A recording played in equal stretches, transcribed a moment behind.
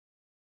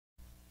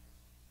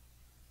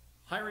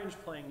High range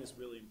playing is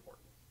really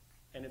important,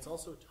 and it's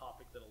also a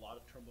topic that a lot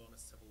of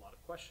trombonists have a lot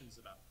of questions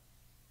about.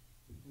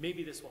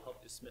 Maybe this will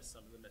help dismiss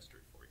some of the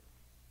mystery for you.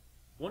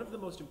 One of the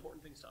most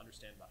important things to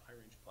understand about high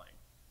range playing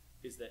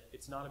is that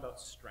it's not about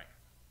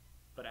strength,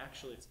 but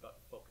actually it's about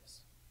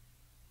focus.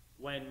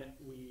 When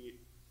we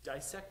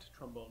dissect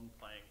trombone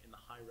playing in the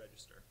high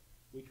register,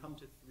 we come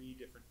to three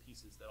different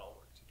pieces that all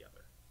work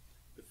together.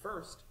 The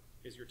first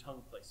is your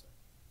tongue placement.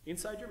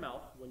 Inside your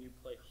mouth, when you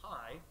play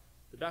high,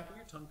 the back of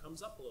your tongue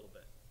comes up a little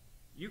bit.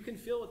 You can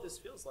feel what this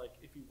feels like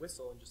if you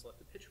whistle and just let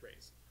the pitch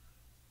raise.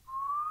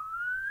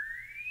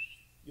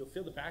 You'll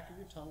feel the back of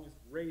your tongue is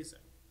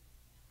raising.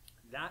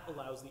 That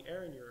allows the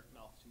air in your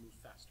mouth to move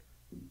faster.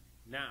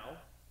 Now,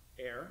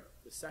 air,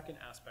 the second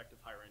aspect of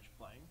high range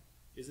playing,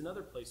 is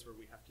another place where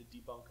we have to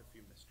debunk a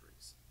few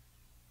mysteries.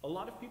 A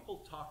lot of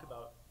people talk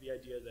about the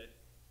idea that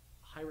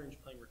high range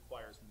playing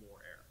requires more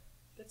air.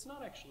 That's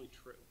not actually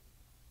true,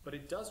 but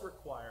it does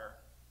require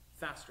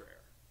faster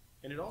air,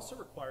 and it also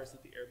requires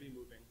that the air be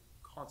moving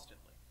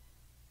constantly.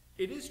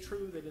 It is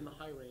true that in the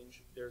high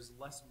range, there's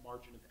less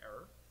margin of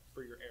error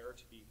for your air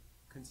to be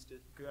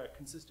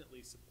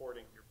consistently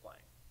supporting your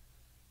playing.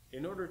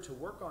 In order to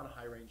work on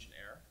high range and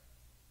air,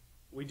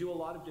 we do a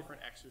lot of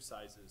different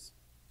exercises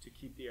to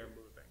keep the air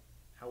moving.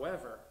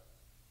 However,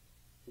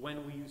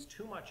 when we use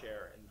too much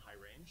air in high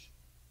range,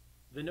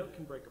 the note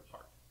can break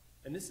apart.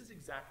 And this is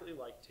exactly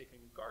like taking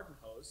a garden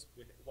hose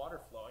with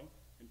water flowing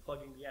and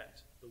plugging the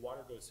end. The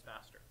water goes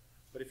faster.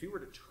 But if you were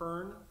to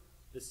turn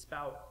the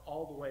spout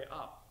all the way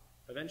up,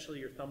 eventually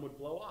your thumb would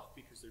blow off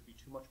because there'd be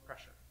too much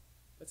pressure.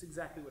 That's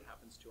exactly what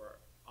happens to our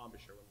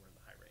embouchure when we're in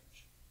the high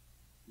range.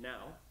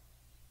 Now,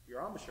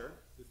 your embouchure,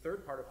 the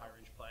third part of high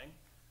range playing,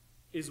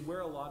 is where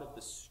a lot of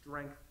the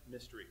strength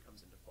mystery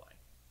comes into play.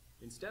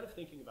 Instead of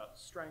thinking about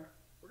strength,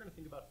 we're going to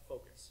think about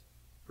focus,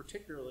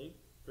 particularly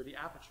for the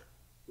aperture,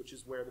 which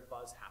is where the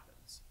buzz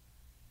happens.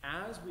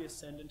 As we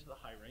ascend into the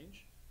high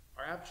range,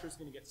 our aperture is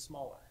going to get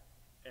smaller,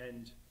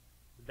 and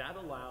that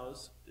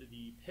allows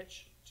the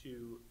pitch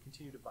to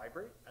continue to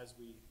vibrate as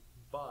we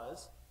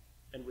buzz,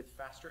 and with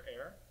faster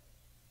air,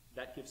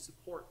 that gives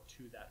support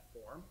to that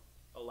form,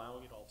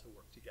 allowing it all to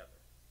work together.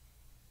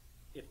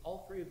 If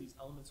all three of these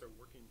elements are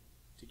working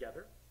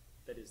together,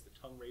 that is the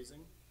tongue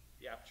raising,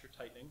 the aperture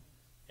tightening,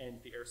 and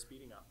the air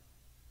speeding up,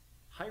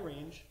 high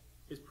range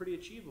is pretty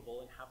achievable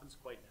and happens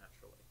quite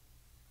naturally.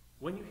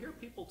 When you hear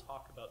people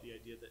talk about the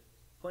idea that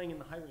playing in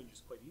the high range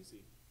is quite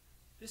easy,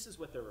 this is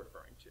what they're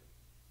referring to.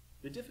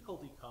 The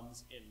difficulty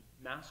comes in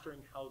mastering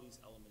how these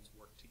elements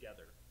work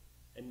together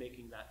and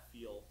making that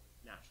feel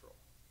natural.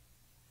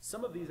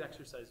 Some of these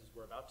exercises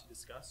we're about to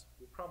discuss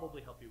will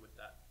probably help you with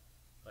that.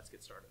 Let's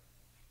get started.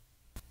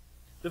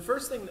 The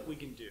first thing that we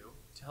can do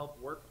to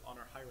help work on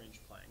our high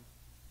range playing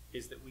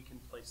is that we can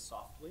play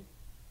softly,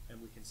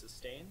 and we can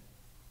sustain,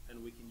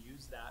 and we can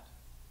use that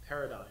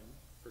paradigm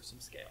for some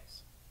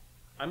scales.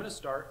 I'm going to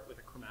start with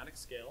a chromatic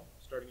scale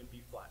starting in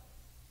B flat,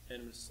 and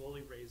I'm going to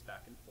slowly raise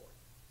back and forth.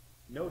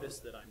 Notice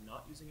that I'm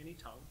not using any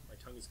tongue. My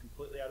tongue is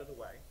completely out of the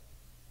way,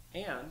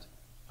 and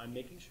I'm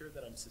making sure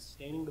that I'm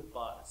sustaining the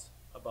buzz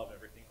above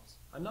everything else.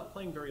 I'm not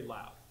playing very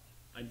loud.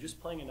 I'm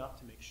just playing enough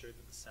to make sure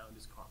that the sound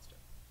is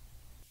constant.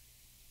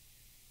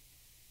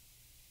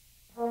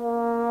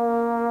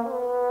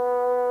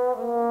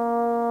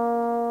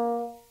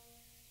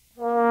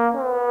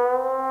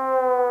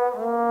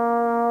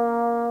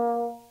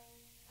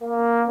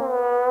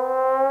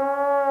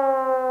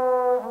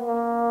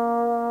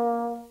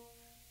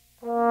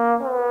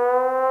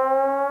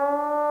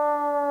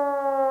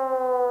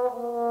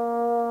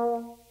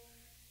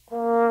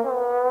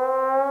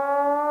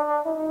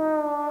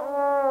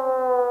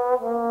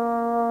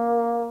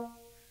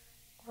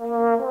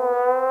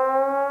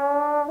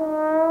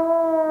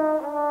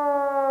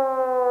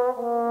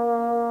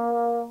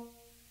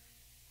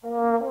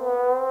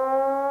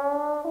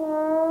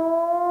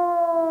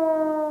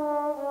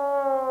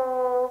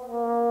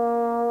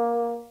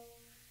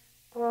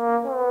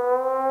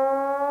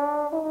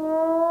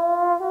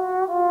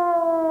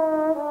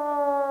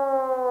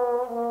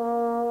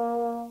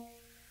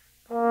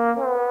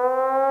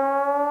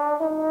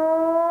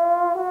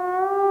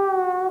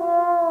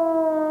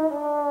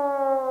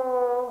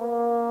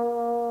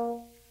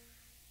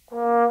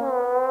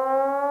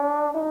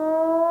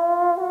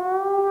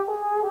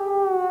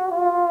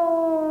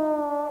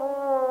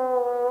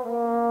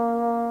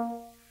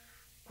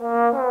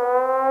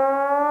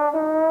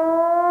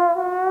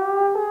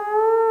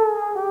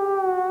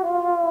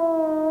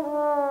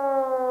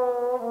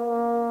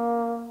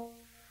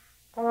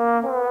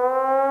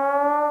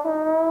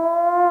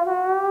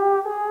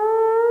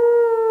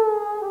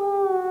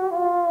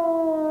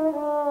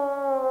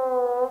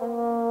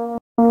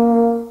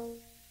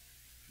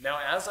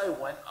 As I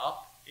went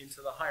up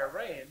into the higher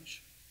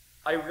range,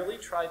 I really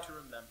tried to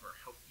remember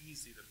how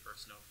easy the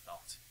first note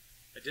felt.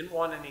 I didn't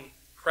want any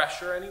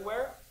pressure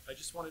anywhere, I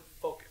just wanted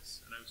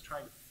focus, and I was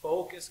trying to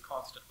focus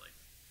constantly.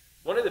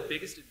 One of the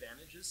biggest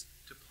advantages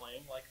to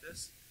playing like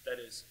this, that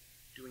is,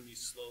 doing these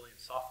slowly and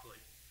softly,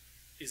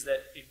 is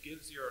that it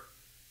gives your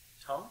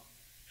tongue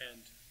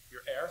and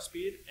your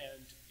airspeed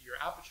and your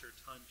aperture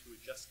time to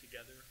adjust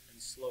together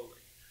and slowly.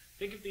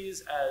 Think of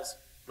these as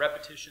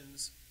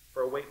repetitions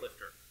for a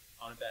weightlifter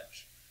on a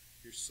bench.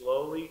 You're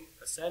slowly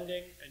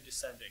ascending and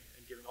descending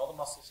and giving all the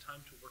muscles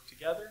time to work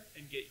together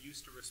and get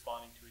used to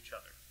responding to each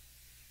other.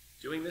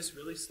 Doing this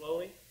really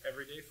slowly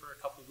every day for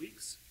a couple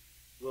weeks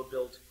will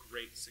build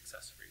great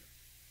success for you.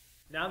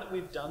 Now that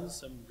we've done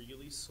some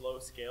really slow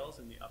scales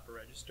in the upper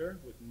register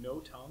with no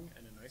tongue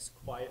and a nice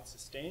quiet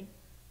sustain,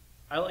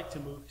 I like to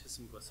move to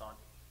some glissando.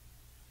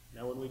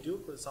 Now when we do a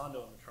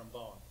glissando on the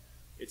trombone,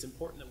 it's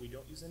important that we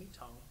don't use any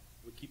tongue,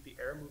 we keep the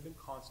air moving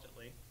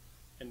constantly,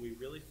 and we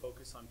really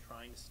focus on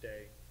trying to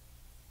stay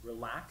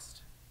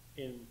relaxed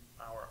in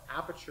our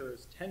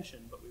aperture's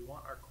tension, but we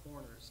want our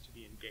corners to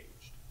be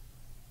engaged.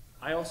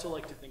 I also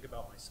like to think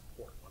about my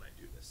support when I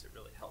do this. It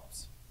really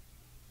helps.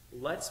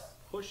 Let's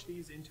push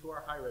these into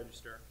our high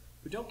register,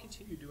 but don't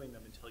continue doing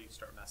them until you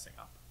start messing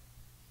up.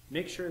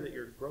 Make sure that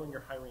you're growing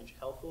your high range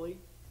healthily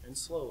and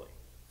slowly,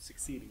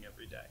 succeeding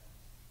every day.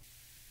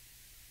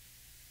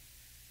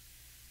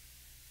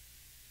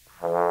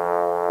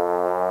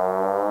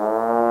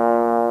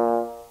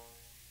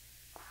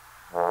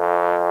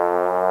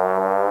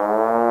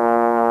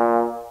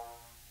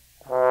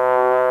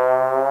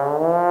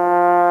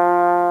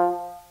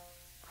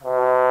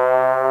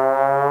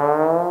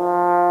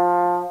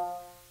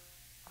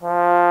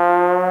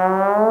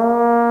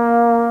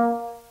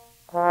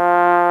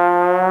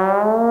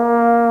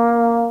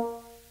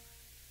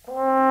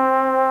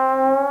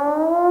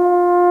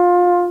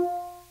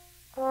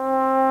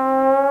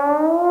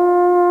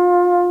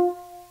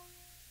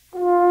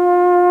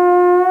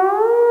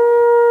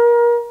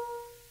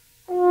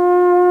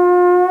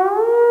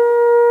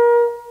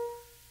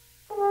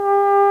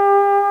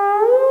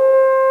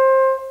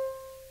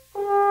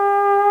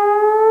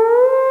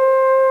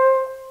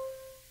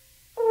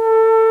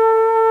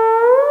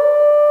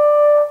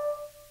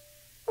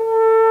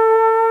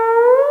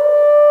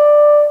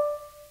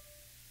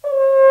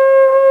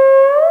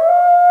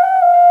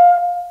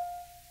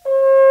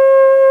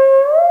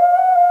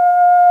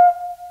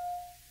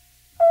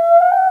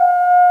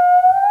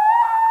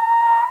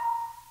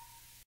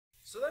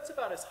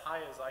 As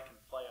high as I can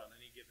play on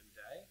any given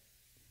day,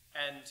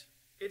 and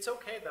it's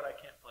okay that I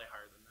can't play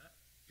higher than that,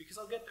 because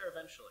I'll get there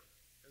eventually.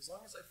 As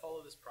long as I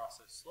follow this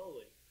process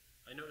slowly,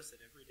 I notice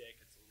that every day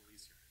it gets a little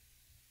easier.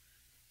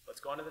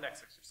 Let's go on to the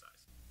next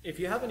exercise.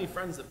 If you have any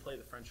friends that play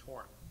the French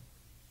horn,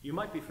 you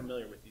might be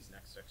familiar with these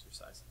next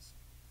exercises.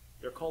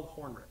 They're called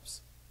horn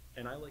rips,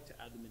 and I like to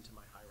add them into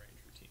my high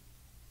range routine.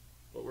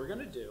 What we're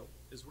going to do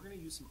is we're going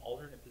to use some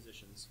alternate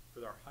positions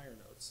for our higher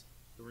notes,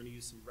 and we're going to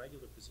use some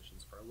regular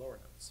positions for our lower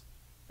notes.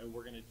 And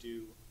we're going to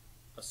do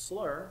a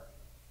slur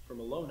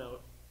from a low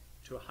note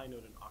to a high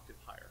note an octave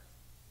higher.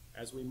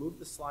 As we move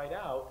the slide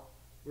out,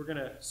 we're going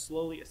to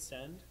slowly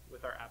ascend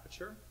with our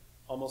aperture,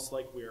 almost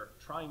like we're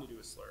trying to do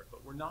a slur,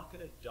 but we're not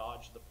going to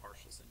dodge the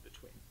partials in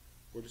between.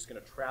 We're just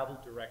going to travel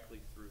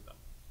directly through them.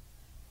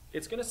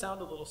 It's going to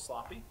sound a little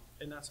sloppy,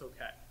 and that's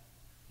okay.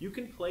 You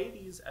can play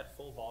these at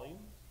full volume,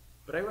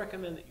 but I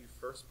recommend that you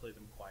first play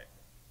them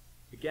quietly.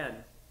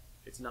 Again,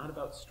 it's not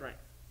about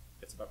strength,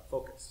 it's about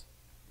focus.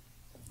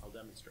 I'll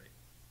demonstrate.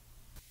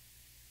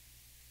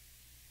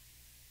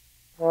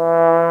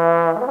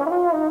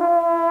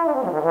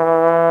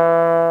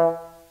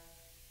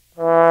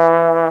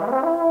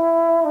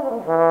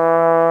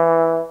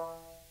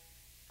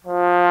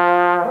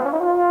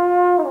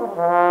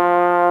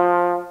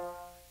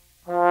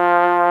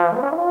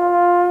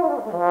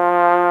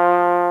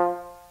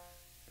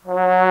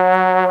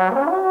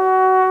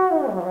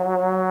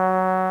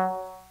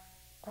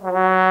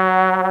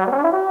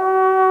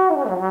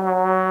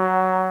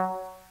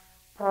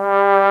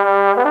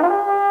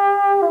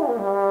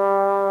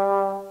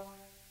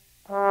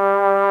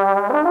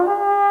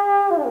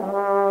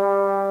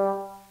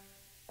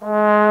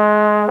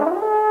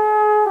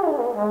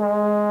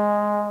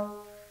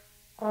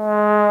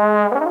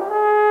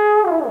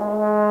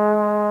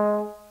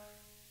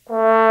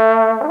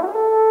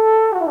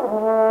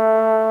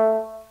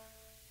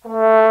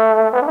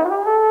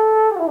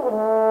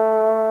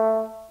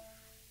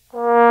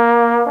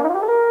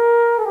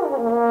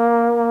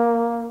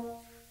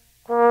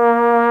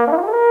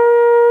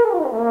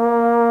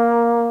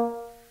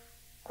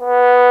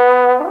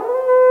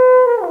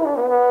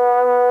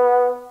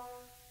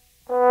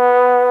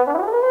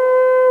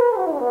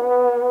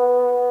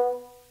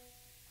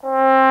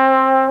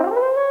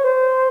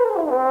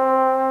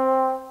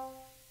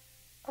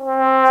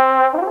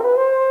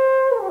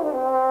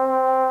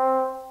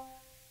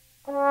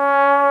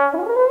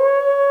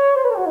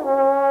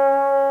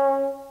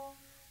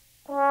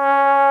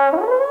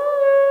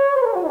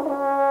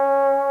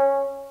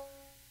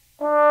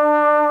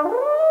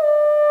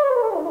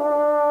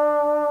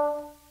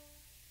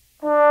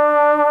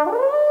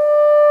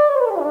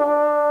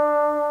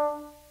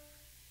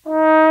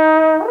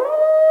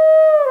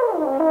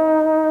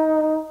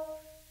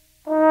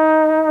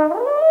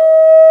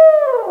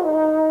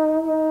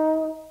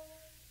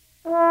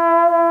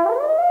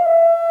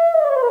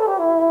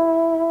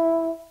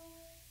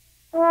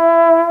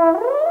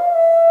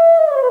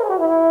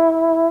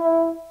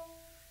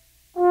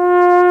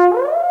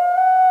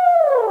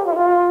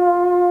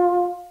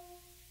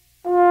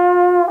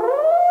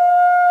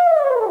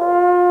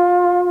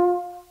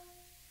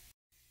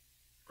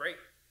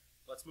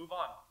 let's move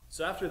on.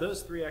 So after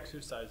those 3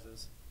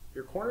 exercises,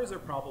 your corners are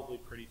probably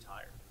pretty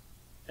tired.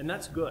 And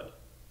that's good.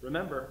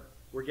 Remember,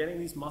 we're getting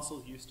these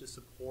muscles used to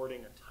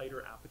supporting a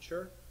tighter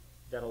aperture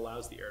that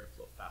allows the air to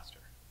flow faster.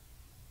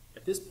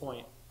 At this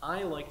point,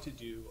 I like to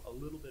do a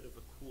little bit of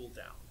a cool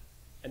down.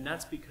 And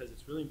that's because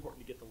it's really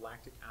important to get the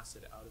lactic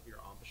acid out of your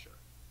embouchure.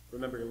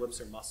 Remember, your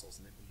lips are muscles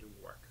and they've been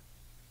doing work.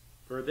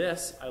 For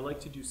this, I like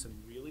to do some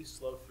really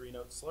slow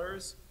 3-note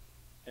slurs,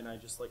 and I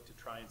just like to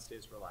try and stay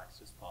as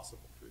relaxed as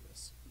possible through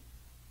this.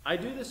 I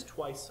do this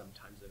twice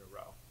sometimes in a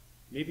row,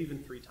 maybe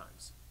even 3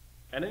 times.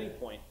 At any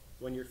point,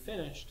 when you're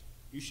finished,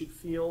 you should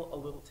feel a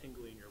little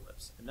tingly in your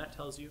lips, and that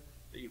tells you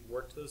that you've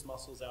worked those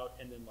muscles out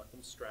and then let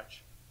them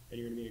stretch, and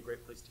you're going to be in a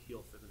great place to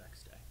heal for the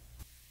next day.